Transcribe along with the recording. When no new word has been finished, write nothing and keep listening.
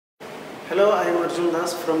Hello, I am Arjun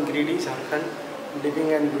from Giridih, Jharkhand,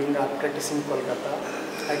 living and doing art practice in Kolkata.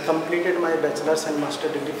 I completed my bachelor's and master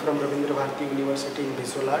degree from Rabindra Bharati University in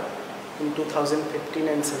visual art in 2015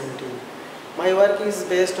 and 17. My work is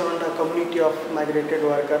based on a community of migrated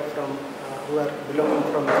workers who are belonging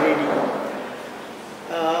from Giridih.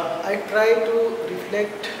 I try to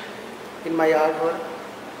reflect in my artwork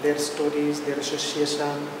their stories, their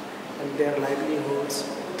association, and their livelihoods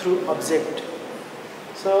through object.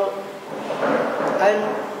 So,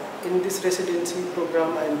 in this residency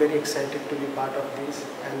program, I am very excited to be part of this,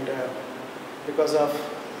 and because of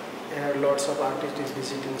lots of artists is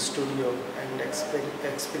visiting studio and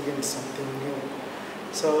experience something new.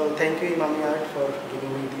 So thank you Emami Art for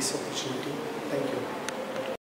giving me this opportunity. Thank you.